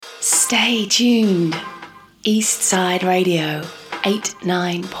Stay tuned. Eastside Radio,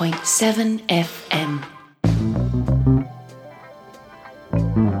 89.7 FM.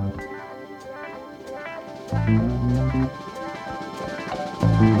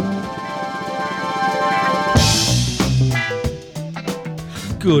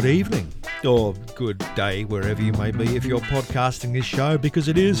 Good evening, or good day, wherever you may be, if you're podcasting this show, because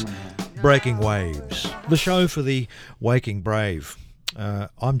it is Breaking Waves, the show for the waking brave.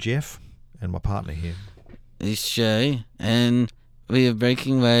 I'm Jeff, and my partner here. It's Shay, and we are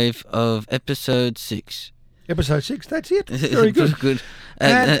Breaking Wave of episode 6. Episode 6, that's it. Very good. Good.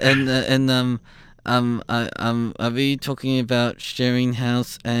 Are we talking about sharing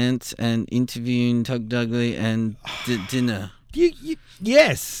house ants and interviewing Tug Dudley and dinner?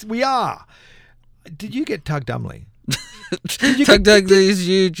 Yes, we are. Did you get Tug Dumley? Tug Dudley is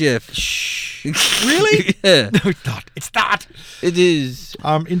you, Jeff. Shh. Really? Yeah. No, it's not. It's not. It is.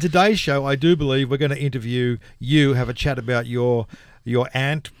 In today's show, I do believe we're going to interview you, have a chat about your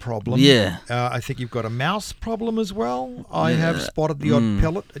ant problem. Yeah. I think you've got a mouse problem as well. I have spotted the odd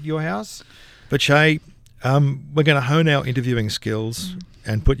pellet at your house. But Shay, we're going to hone our interviewing skills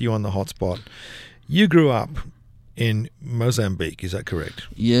and put you on the hot spot. You grew up in Mozambique, is that correct?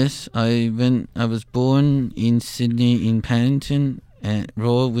 Yes, I was born in Sydney in Paddington at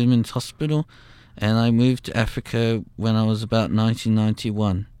Royal Women's Hospital, and I moved to Africa when I was about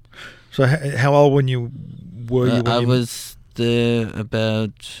 1991. So how old were you? I was there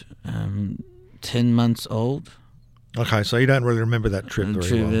about 10 months old. Okay, so you don't really remember that trip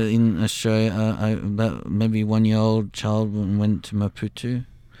very well. In Australia, I about maybe 1-year-old child went to Maputo.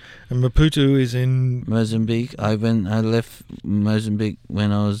 And Maputo is in Mozambique. I left Mozambique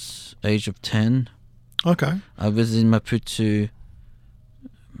when I was age of 10. Okay. I was in Maputo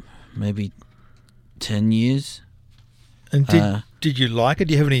maybe 10 years. And did you like it?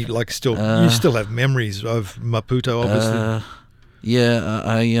 Do you have any you still have memories of Maputo, obviously? Yeah,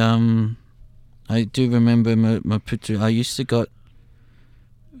 I do remember Maputo. I used to got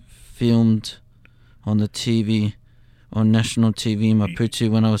filmed on the TV, on national TV in Maputo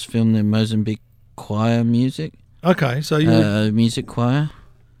when I was filming the Mozambique choir music. Okay, so you were music choir.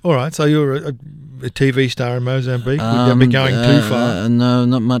 All right, so you're a TV star in Mozambique. Would that be going too far? No,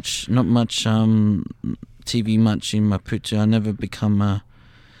 not much. TV much in Maputo. I never become a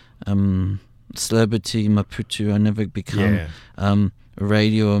celebrity in Maputo. I never become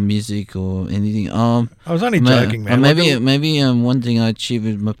radio or music or anything. I was only joking, man. Maybe one thing I achieved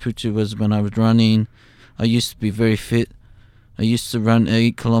in Maputo was when I was running. I used to be very fit. I used to run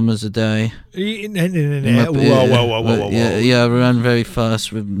 8 kilometers a day. Whoa. Yeah, I ran very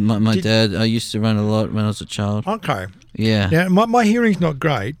fast with my dad. I used to run a lot when I was a child. Okay. Yeah. Now, my hearing's not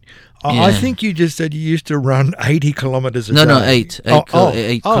great. Yeah. I think you just said you used to run 80 kilometres a day. No, 8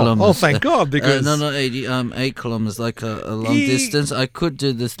 kilometers. Oh, thank God, because... not 80, 8 kilometers, like a long distance. I could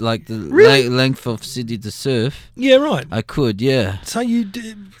do this, like the length of Sydney to surf. Yeah, right. I could, yeah. So you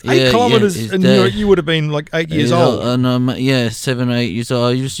did 8 kilometres, and you would have been like 8 years old. 7 or 8 years old.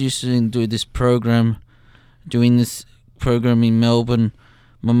 I used to do this program, in Melbourne.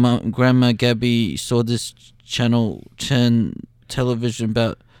 My grandma Gabby saw this Channel 10 television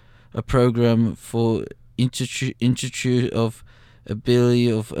about a program for institute of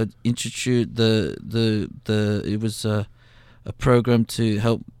ability of institute it was a program to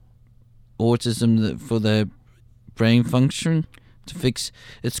help autism for their brain function to fix.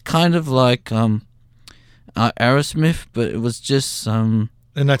 It's kind of like Aerosmith, but it was just and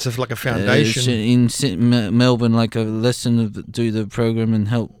that's like a foundation in Melbourne, like a lesson of do the program and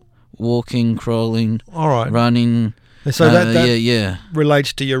help walking, crawling, all right, running. So that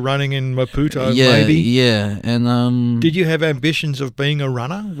relates to your running in Maputo, maybe? Yeah. And did you have ambitions of being a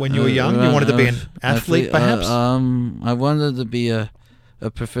runner when you were young? You wanted to be an athlete, perhaps? I wanted to be a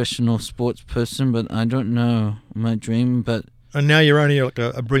professional sports person, but I don't know my dream. And now you're only like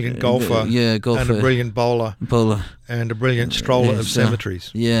a brilliant golfer. Golfer. And a brilliant bowler. And a brilliant stroller of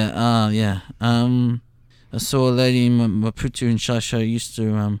cemeteries. I saw a lady in Maputo in Shasha used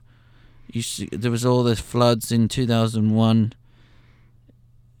to... there was all the floods in 2001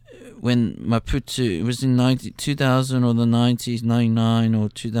 when Maputo, it was in 2000 or the 90s, 99 or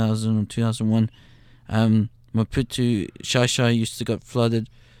 2000 or 2001, Maputo, Shasha used to got flooded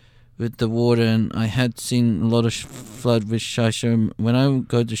with the water, and I had seen a lot of flood with Shasha. When I would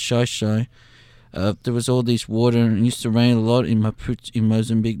go to Shasha, there was all this water, and it used to rain a lot in Maputo, in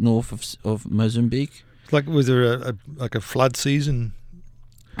Mozambique, north of Mozambique. Was there a flood season?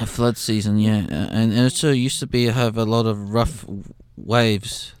 A flood season, yeah, and also used to have a lot of rough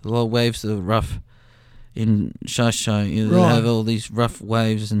waves, that were rough, in Shashai. They Right. have all these rough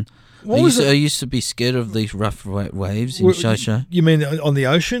waves, and What I was used, it? I used to be scared of these rough waves in Well, Shashai. You mean on the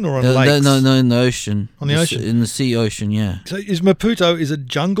ocean or on No, lakes? no, in the ocean. On the ocean? In the sea ocean, yeah. So is Maputo, is it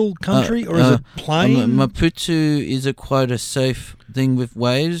jungle country or is it plain? Maputo is quite a safe thing with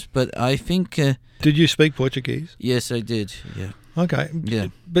waves, but I think Did you speak Portuguese? yes, I did. Yeah, Okay. yeah.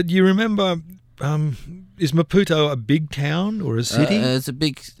 But you remember, is Maputo a big town or a city? It's a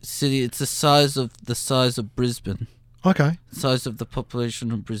big city. It's the size of Brisbane. Okay. Size of the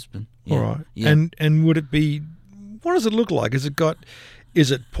population of Brisbane. Yeah. All right. Yeah. And would it be? What does it look like? Is it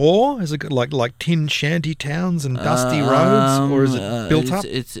poor? Has it got like tin shanty towns and dusty roads, or is it built up?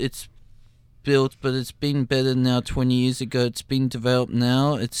 It's built, but it's been better now. 20 years ago, it's been developed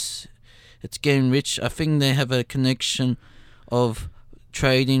now. It's getting rich. I think they have a connection of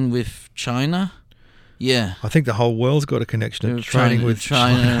trading with China. Yeah. I think the whole world's got a connection of trading with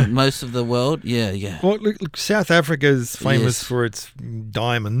China. Most of the world. Yeah. Well, look, South Africa is famous Yes. for its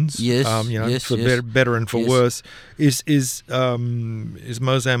diamonds. Yes, for yes. better and for Yes. worse. Is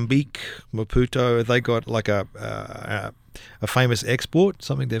Mozambique, Maputo? Have they got like a famous export?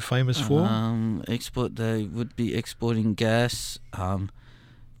 Something they're famous for? Export. They would be exporting gas,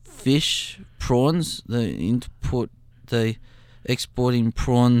 fish, prawns. They exporting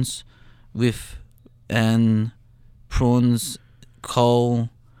prawns with. And prawns, coal.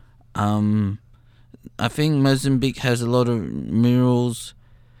 I think Mozambique has a lot of minerals,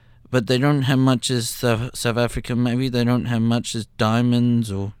 but they don't have much as South Africa. Maybe they don't have much as diamonds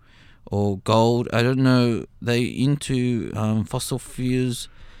or gold. I don't know. They into fossil fuels,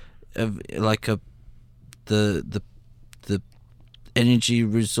 the energy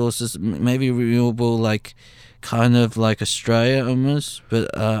resources. Maybe renewable, kind of like Australia almost. But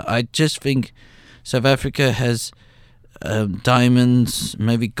I just think. South Africa has diamonds,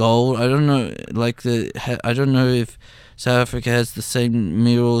 maybe gold. I don't know. I don't know if South Africa has the same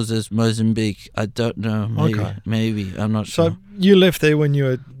minerals as Mozambique. I don't know. Maybe. I'm not sure. So you left there when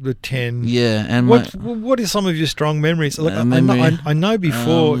you were 10. Yeah, and what are some of your strong memories? Like, I know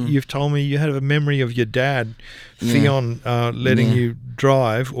before you've told me you had a memory of your dad, Theon, letting you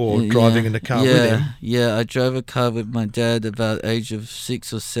drive or driving in the car with him. Yeah, I drove a car with my dad about age of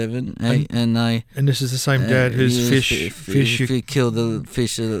 6 or 7, and this is the same dad whose fish if you kill the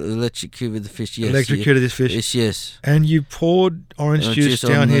fish, electrocuted the fish. Yes, electrocuted this fish. Yes. And you poured orange juice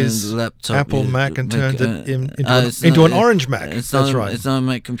down his laptop, Apple Mac and turned it into an orange Mac. That's right. It's not a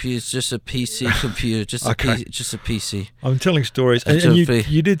Mac computer. It's just a PC computer. Just a PC. I'm telling stories, and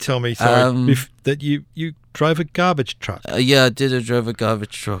you did tell me that you drove a garbage truck. Yeah, I drove a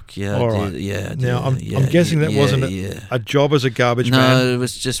garbage truck. Yeah, all right. Now I'm guessing that wasn't a job as a garbage man. No, it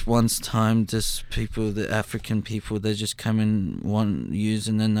was just once time. Just people, the African people, they just come in one use,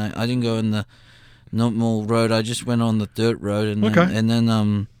 and then I didn't go in the normal road. I just went on the dirt road, and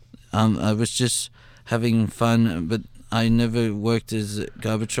then I was just having fun, but I never worked as a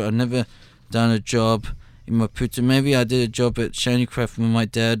garbage truck. I never done a job in Maputo. Maybe I did a job at Shoneycraft with my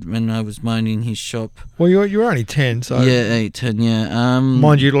dad when I was minding his shop. Well, you're only 10, so yeah, 8, 10, yeah.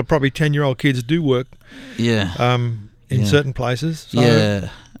 Mind you, probably 10-year-old kids do work. Yeah. In certain places. So. Yeah.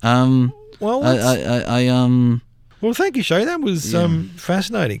 Well, well, thank you, Shay. That was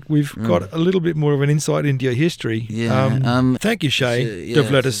fascinating. We've got a little bit more of an insight into your history. Yeah. Thank you, Shay, to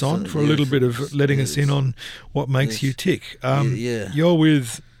have let us on for a little bit of letting us in on what makes you tick. You're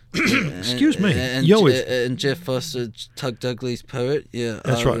with... Excuse me. You're with... And Jeff Foster, Tug Douglas poet. Yeah.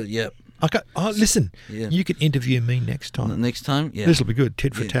 That's right. Yep. Okay. Listen, you can interview me next time. Next time? Yeah. This will be good,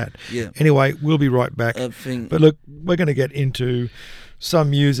 tit for tat. Yeah. Anyway, we'll be right back. But look, we're going to get into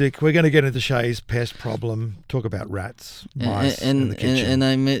some music. We're going to get into Shay's pest problem, talk about rats, mice in the kitchen. And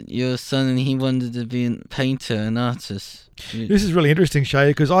I met your son, and he wanted to be a painter, an artist. This is really interesting,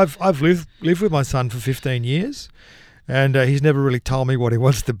 Shay, because I've lived with my son for 15 years, and he's never really told me what he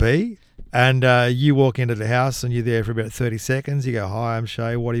wants to be. And you walk into the house and you're there for about 30 seconds. You go, "Hi, I'm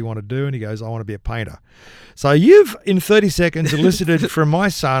Shay. What do you want to do?" And he goes, "I want to be a painter." So you've, in 30 seconds, elicited from my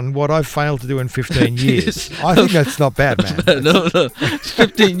son what I've failed to do in 15 years. I think that's not bad, man. No.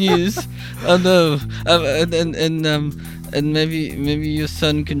 15 years. I know. And maybe your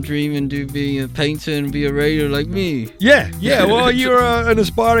son can dream and being a painter and be a radio like me. Yeah. Well, you're an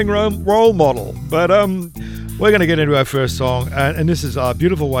aspiring role model. But we're going to get into our first song, and this is a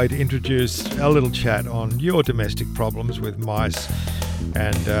beautiful way to introduce our little chat on your domestic problems with mice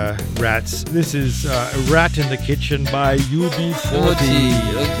and rats. This is Rat in the Kitchen by UB40.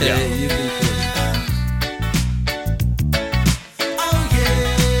 Okay, UB40.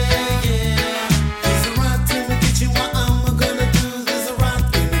 There's a rat in the kitchen, what am I gonna do? There's a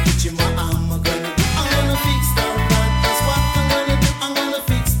rat in the kitchen, what am I gonna do?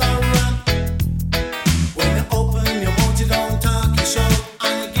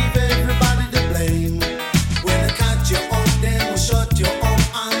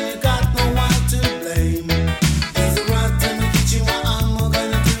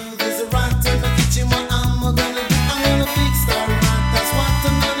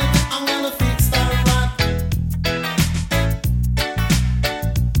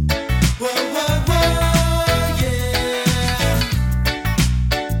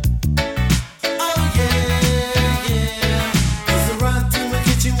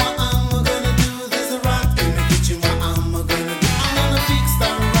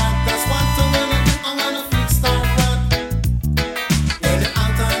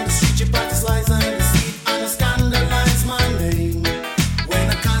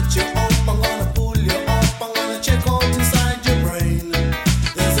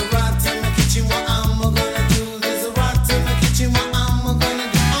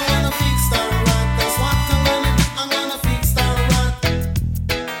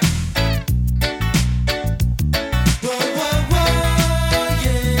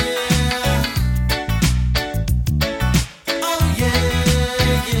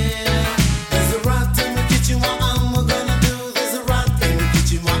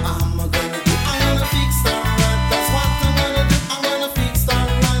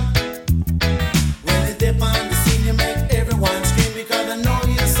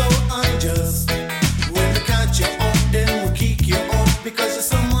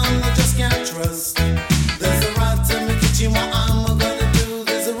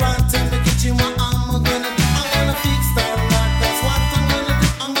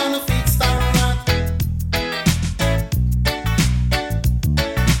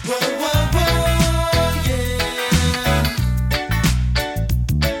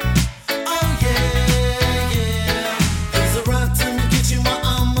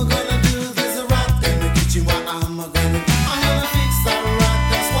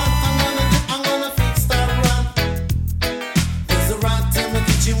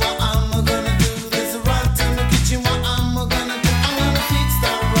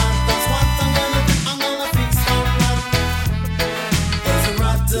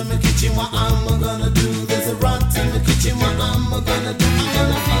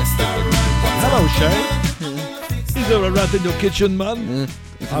 there a rat in your kitchen, man?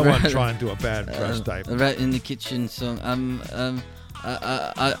 It's I a won't rat- try and do a bad crash tape. A rat in the kitchen song.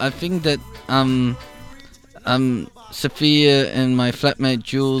 I think that Sophia and my flatmate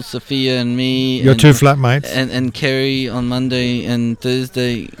Jules, Sophia and me. Your and, two flatmates. And Kerry on Monday and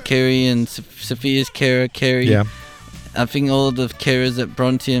Thursday. Kerry and Sophia's carer, Kerry. Yeah. I think all the carers at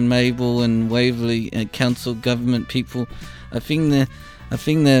Bronte and Mabel and Waverley and council government people, I think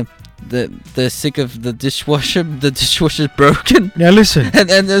they're sick of the dishwasher. The dishwasher's broken. Now listen.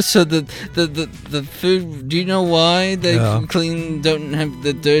 And also the food. Do you know why they don't have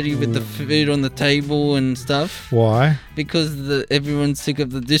the dirty with the food on the table and stuff? Why? Because everyone's sick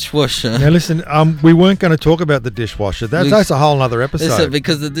of the dishwasher. Now listen. We weren't going to talk about the dishwasher. That's a whole other episode. Listen,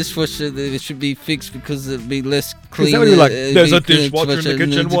 because the dishwasher it should be fixed because it'd be less clean. Is that what you're like? There's a dishwasher in the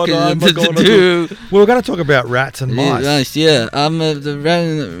kitchen. What am I going to do? Well, we're going to talk about rats and mice. Mice, yeah. The rat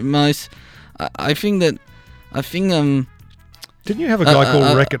and the mice. I think. Didn't you have a guy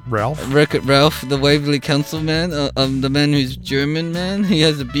called Wreck-It Ralph? Wreck-It Ralph, the Waverley Council man, the man who's German man. He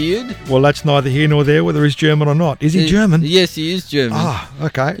has a beard. Well, that's neither here nor there whether he's German or not. Is he German? Yes, he is German. Ah,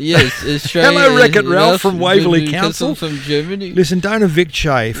 okay. Yes, Hello, Wreck-It Ralph from Waverley Council. From Germany. Listen, don't evict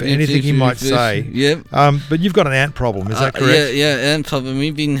Shay for anything he might say. Yep. But you've got an ant problem, is that correct? Yeah, ant problem.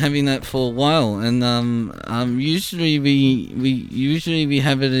 We've been having that for a while, and usually we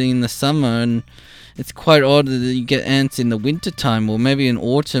have it in the summer, and it's quite odd that you get ants in the winter time or maybe in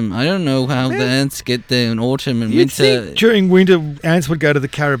autumn. I don't know how the ants get there in autumn and winter. Think during winter, ants would go to the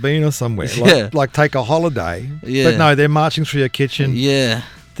Caribbean or somewhere, like take a holiday. Yeah. But no, they're marching through your kitchen. Yeah.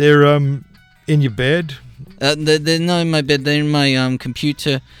 They're in your bed. They're not in my bed. They're in my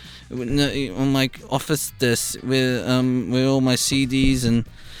computer, on my office desk with all my CDs. And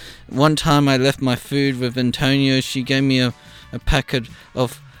one time I left my food with Antonio. She gave me a packet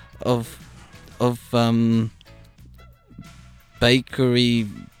of bakery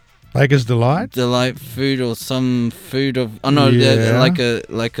Baker's Delight food or some food of like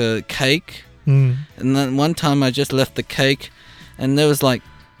a cake. And then one time I just left the cake and there was like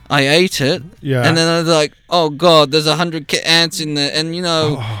I ate it and then I was like, oh god, there's 100 ants in there. And you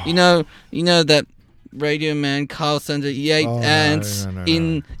know that radio man Carl Sander, he ate ants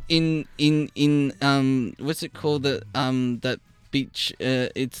in what's it called, that beach,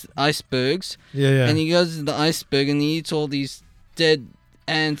 it's icebergs. And he goes to the iceberg and he eats all these dead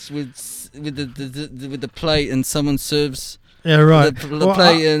ants with the plate, and someone serves the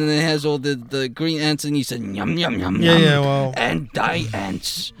plate and it has all the green ants, and he said yum yum yum yum and dying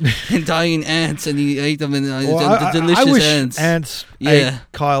ants, and he ate them, and the delicious I wish ants. Ants ate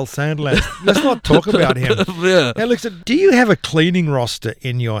Kyle Sandland. Let's not talk about him. Now, look, do you have a cleaning roster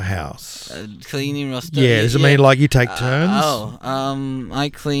in your house? Cleaning roster? Yeah, does it mean like you take turns?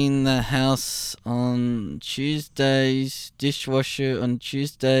 I clean the house on Tuesdays, dishwasher on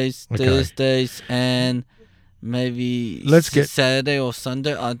Tuesdays, Thursdays, and maybe Saturday or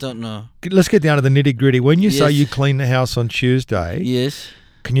Sunday. I don't know. Let's get down to the nitty gritty. When you say you clean the house on Tuesday, yes,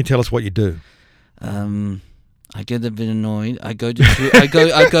 can you tell us what you do? I get a bit annoyed. I go to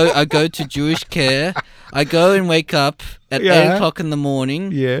Jewish Care. I go and wake up at 8:00 in the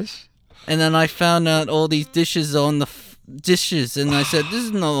morning. Yes. And then I found out all these dishes on the dishes, and I said, "This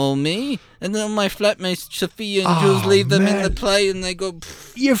is not all me." And then my flatmates Sophia and Jules leave them in the plate, and they go.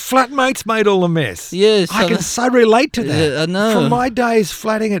 Pfft. Your flatmates made all the mess. Yes, I can so relate to that. I know. From my days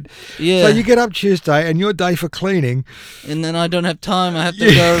flatting it. Yeah. So you get up Tuesday, and your day for cleaning. And then I don't have time. I have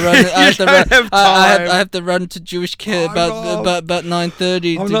to go run. I have to run to Jewish Care about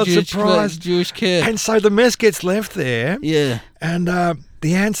 9:30. I'm not surprised. Jewish Care. And so the mess gets left there. Yeah. And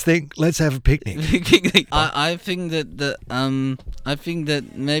the ants think, let's have a picnic. I think that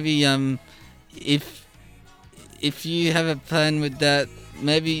maybe if you have a plan with that,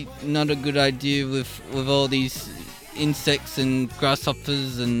 maybe not a good idea with all these insects and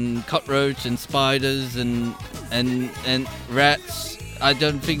grasshoppers and cockroach and spiders and rats. I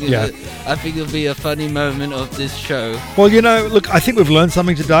don't think I think it'll be a funny moment of this show. Well, look, I think we've learned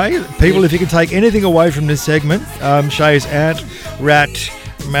something today. People, if you can take anything away from this segment, Shay's ant, rat,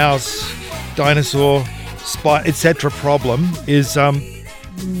 mouse, dinosaur, spider, etc. problem is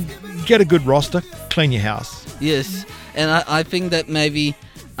get a good roster, clean your house. Yes, and I think that maybe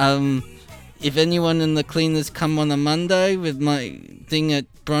if anyone in the cleaners come on a Monday with my thing at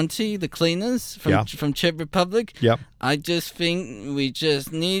Bronte, the cleaners from Czech Republic, I just think we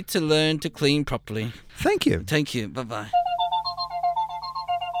just need to learn to clean properly. Thank you. Thank you. Bye-bye.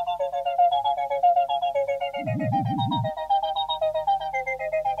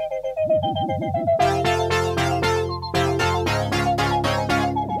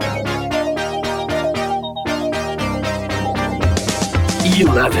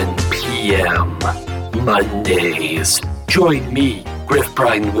 11 p.m. Mondays. Join me, Griff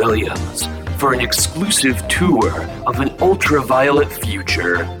Bryan Williams, for an exclusive tour of an ultraviolet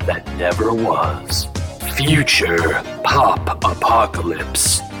future that never was. Future Pop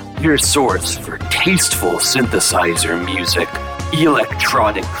Apocalypse. Your source for tasteful synthesizer music,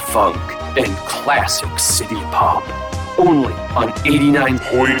 electronic funk, and classic city pop. Only on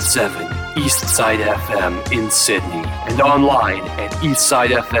 89.7 Eastside FM in Sydney and online at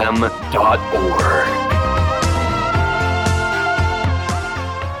eastsidefm.org.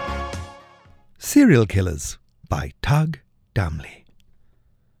 Serial Killers by Tug Dumley.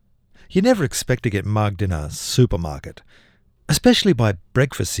 You never expect to get mugged in a supermarket, especially by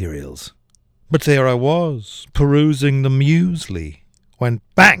breakfast cereals. But there I was, perusing the muesli, when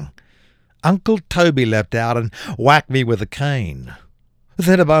bang! Uncle Toby leapt out and whacked me with a cane.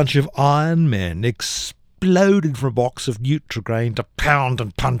 Then a bunch of Iron Men exploded from a box of Nutrigrain to pound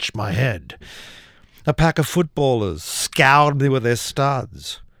and punch my head. A pack of footballers scoured me with their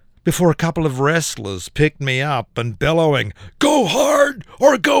studs, before a couple of wrestlers picked me up and, bellowing, "Go hard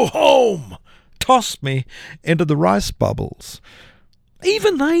or go home!" tossed me into the rice bubbles.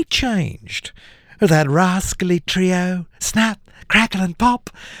 Even they changed. That rascally trio, Snap, Crackle and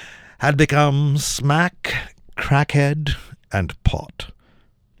Pop, had become Smack, Crackhead and Pot.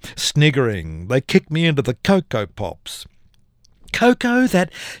 Sniggering, they kicked me into the Cocoa Pops. Coco,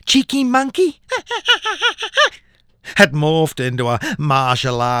 that cheeky monkey, had morphed into a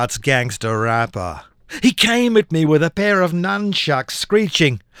martial arts gangster rapper. He came at me with a pair of nunchucks,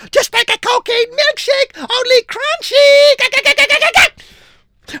 screeching, "Just make a cocaine milkshake, only crunchy!"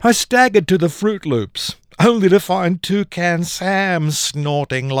 I staggered to the Fruit Loops, only to find Toucan Sam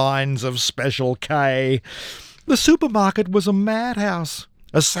snorting lines of Special K. The supermarket was a madhouse,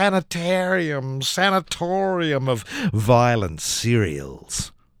 a sanatorium of violent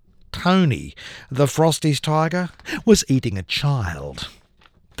cereals. Tony, the Frosty's tiger, was eating a child.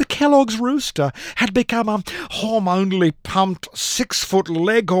 The Kellogg's rooster had become a hormonally pumped 6-foot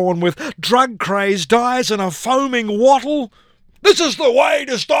leghorn with drug-crazed eyes and a foaming wattle. "This is the way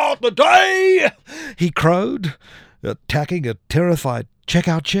to start the day!" he crowed, attacking a terrified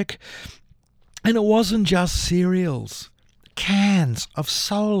checkout chick. And it wasn't just cereals. Cans of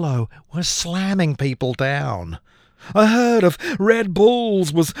Solo were slamming people down. A herd of Red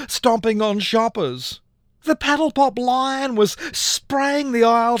Bulls was stomping on shoppers. The Paddle Pop Lion was spraying the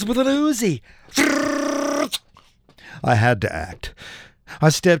aisles with an Uzi. I had to act. I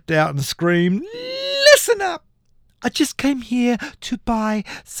stepped out and screamed, "Listen up! I just came here to buy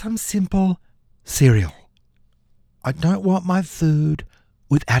some simple cereal. I don't want my food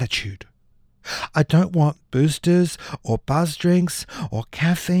with attitude. I don't want boosters or buzz drinks or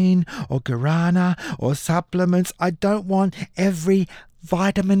caffeine or guarana or supplements. I don't want every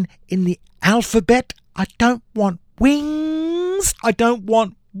vitamin in the alphabet. I don't want wings. I don't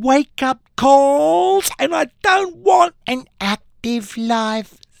want wake-up calls. And I don't want an active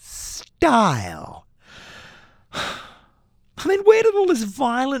lifestyle." I mean, where did all this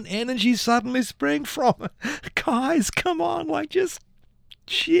violent energy suddenly spring from? Guys, come on, just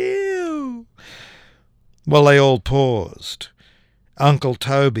chill. Well, they all paused. Uncle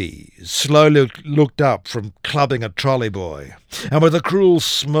Toby slowly looked up from clubbing a trolley boy, and with a cruel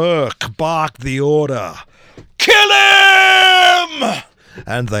smirk barked the order, "Kill him!"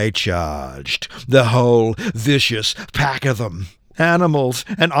 And they charged, the whole vicious pack of them, animals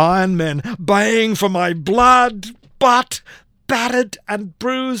and Iron Men baying for my blood, but battered and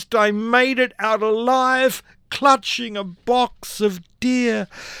bruised, I made it out alive, clutching a box of dear,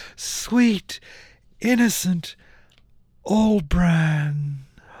 sweet, innocent All-Bran.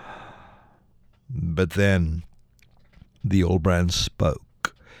 But then the All-Bran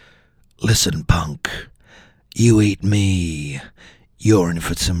spoke. "Listen, punk, you eat me, you're in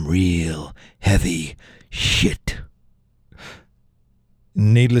for some real heavy shit."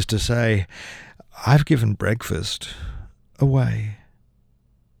 Needless to say, I've given breakfast away.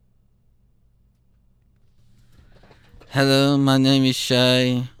 Hello, my name is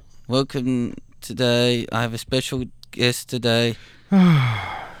Shay. Welcome today. I have a special guest today.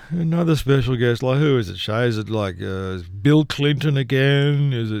 Another special guest. Like, who is it, Shay? Is it like Bill Clinton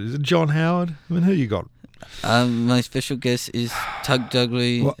again? Is it John Howard? I mean, who you got? My special guest is Tug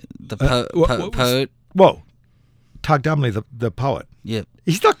Dumley, the poet. Whoa. Tug Dumley, the poet. Yep.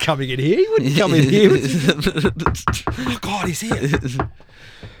 He's not coming in here. He wouldn't come in here. Oh, God, he's here.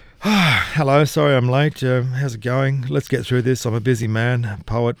 Hello, sorry I'm late. How's it going? Let's get through this. I'm a busy man,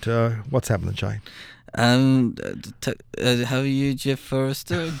 poet. What's happening, Jay? How are you, Jeff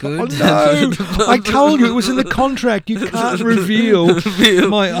Forrester? Good. Oh no! I told you it was in the contract. You can't reveal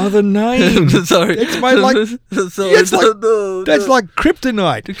my other name. Sorry, it's my like. Sorry, It's like that's like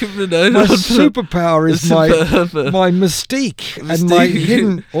kryptonite. My superpower is my mystique and my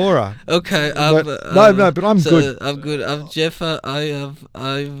hidden aura. Okay. But I'm good. I'm good. I'm Jeff.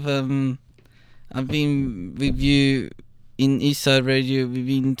 I've been with you in Eastside Radio. We've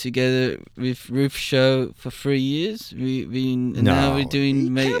been together with Roof Show for 3 years. Now we're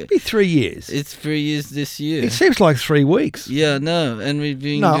doing. It can't be 3 years. It's 3 years this year. It seems like 3 weeks. Yeah, no, and we've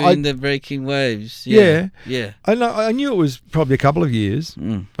been doing the Breaking Waves. Yeah. I know. I knew it was probably a couple of years,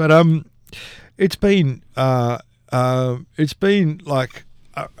 but it's been like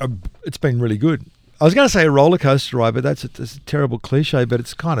it's been really good. I was going to say a roller coaster ride, but that's a terrible cliche, but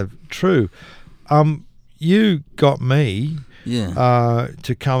it's kind of true. You got me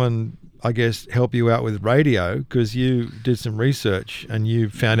to come and, I guess, help you out with radio because you did some research and you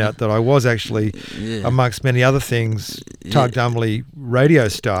found out that I was actually, amongst many other things, Tug Dumley radio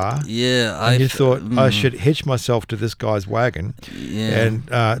star. Yeah. And you thought I should hitch myself to this guy's wagon and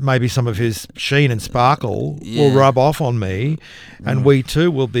maybe some of his sheen and sparkle will rub off on me and we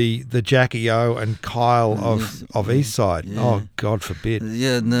too will be the Jackie O and Kyle of Eastside. Yeah. Oh, God forbid.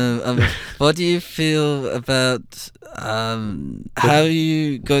 Yeah, no. What do you feel about how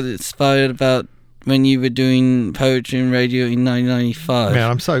you got inspired about when you were doing poetry and radio in 1995? Man,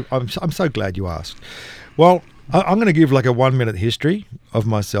 I'm so glad you asked. Well, I'm going to give like a 1 minute history of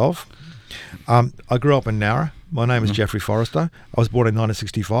myself. I grew up in Nowra. My name is Jeffrey Forrester. I was born in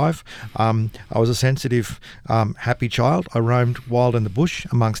 1965. I was a sensitive, happy child. I roamed wild in the bush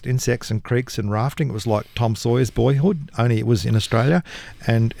amongst insects and creeks and rafting. It was like Tom Sawyer's Boyhood, only it was in Australia,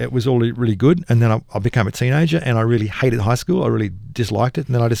 and it was all really good. And then I became a teenager, and I really hated high school. I really disliked it.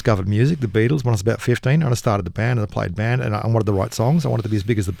 And then I discovered music, the Beatles, when I was about 15, and I started the band, and I played band, and I wanted to write songs. I wanted to be as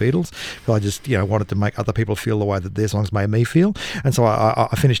big as the Beatles. So I just, wanted to make other people feel the way that their songs made me feel. And so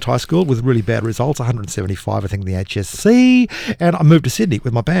I finished high school with really bad results, 175, I think, in the HSC, and I moved to Sydney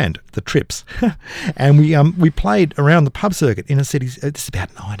with my band, The Trips, and we played around the pub circuit in a city. This is about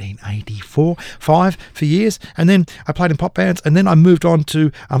 1984-5 for years, and then I played in pop bands, and then I moved on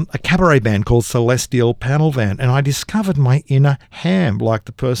to a cabaret band called Celestial Panel Van, and I discovered my inner ham, like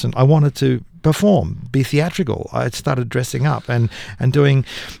the person I wanted to perform, be theatrical. I started dressing up and doing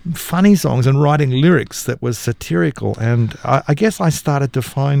funny songs and writing lyrics that was satirical, and I guess I started to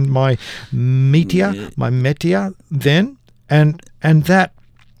find my metia then, and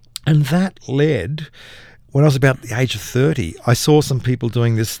that led. When I was about the age of 30, I saw some people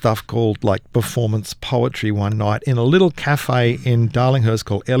doing this stuff called like performance poetry one night in a little cafe in Darlinghurst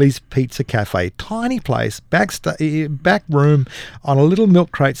called Ellie's Pizza Cafe. Tiny place, back room on a little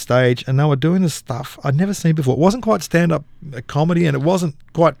milk crate stage, and they were doing this stuff I'd never seen before. It wasn't quite stand-up comedy, and it wasn't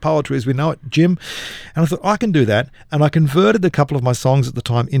quite poetry as we know it, Jim. And I thought, I can do that. And I converted a couple of my songs at the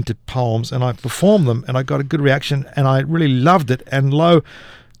time into poems, and I performed them, and I got a good reaction, and I really loved it. And lo,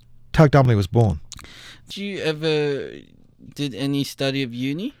 Tug Dumley was born. Did you ever did any study of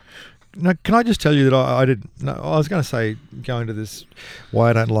uni? No, can I just tell you that I did? No, I was going to say going to this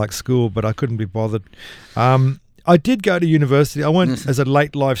why I don't like school, but I couldn't be bothered. I did go to university. I went as a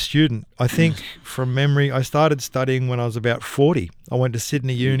late life student. I think from memory, I started studying when I was about 40. I went to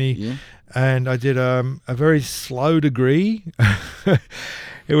Sydney Uni, and I did a very slow degree.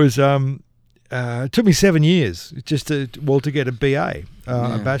 It was. It took me 7 years just to get a BA,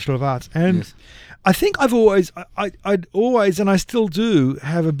 a Bachelor of Arts, and I think I'd always, and I still do,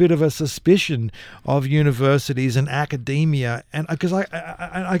 have a bit of a suspicion of universities and academia, and because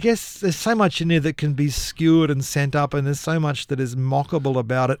I guess there's so much in there that can be skewered and sent up, and there's so much that is mockable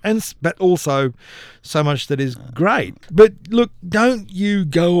about it, but also so much that is great. But look, don't you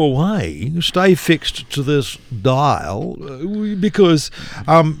go away. Stay fixed to this dial, because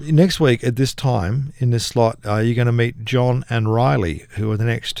next week at this time in this slot, you're going to meet John and Riley, who are the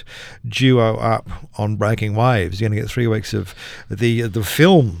next duo up on Breaking Waves. You're going to get 3 weeks of the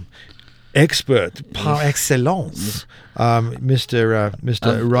film expert par excellence,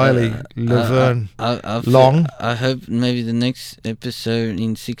 Mr. Riley Laverne Long. I hope maybe the next episode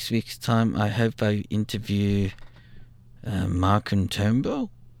in 6 weeks' time, I hope I interview Malcolm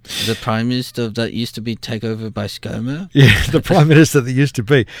Turnbull, the Prime Minister that used to be taken over by ScoMo. Yeah, the Prime Minister that used to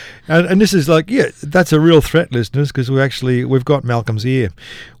be. And this is like, that's a real threat, listeners, because we've got Malcolm's ear.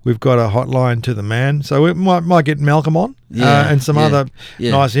 We've got a hotline to the man. So we might get Malcolm on and some other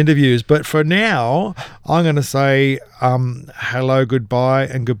nice interviews. But for now, I'm going to say hello, goodbye,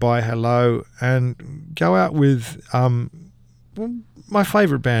 and goodbye, hello, and go out with my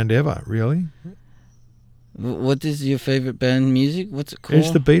favourite band ever, really. What is your favorite band music? What's it called?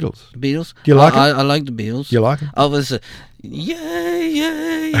 It's the Beatles. The Beatles. Do you like it? I like the Beatles. You like it? I was, yeah.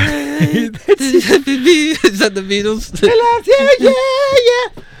 Is that the Beatles?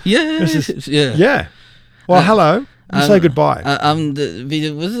 Yeah. Yeah. Well, hello. You say goodbye.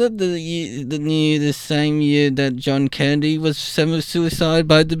 Was that the same year that John Kennedy was suicided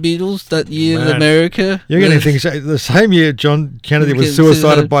by the Beatles? That year in Man, America? You're getting things. The same year John Kennedy was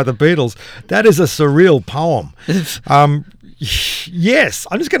suicided by the Beatles. That is a surreal poem. Yes,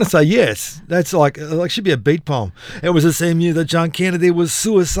 I'm just going to say yes. That's like should be a beat poem. It was the same year that John Kennedy was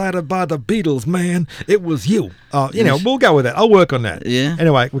suicided by the Beatles. Man, it was you. We'll go with that. I'll work on that. Yeah.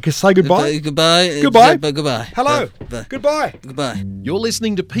 Anyway, we can say goodbye. Goodbye. Goodbye. Hello. Goodbye. Goodbye. You're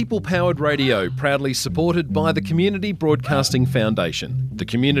listening to People Powered Radio, proudly supported by the Community Broadcasting Foundation. The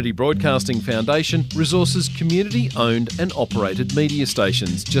Community Broadcasting Foundation resources community-owned and operated media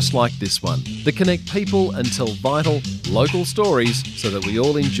stations just like this one that connect people and tell vital, local stories so that we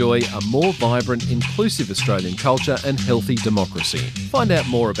all enjoy a more vibrant, inclusive Australian culture and healthy democracy. Find out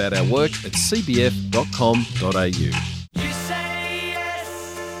more about our work at cbf.com.au.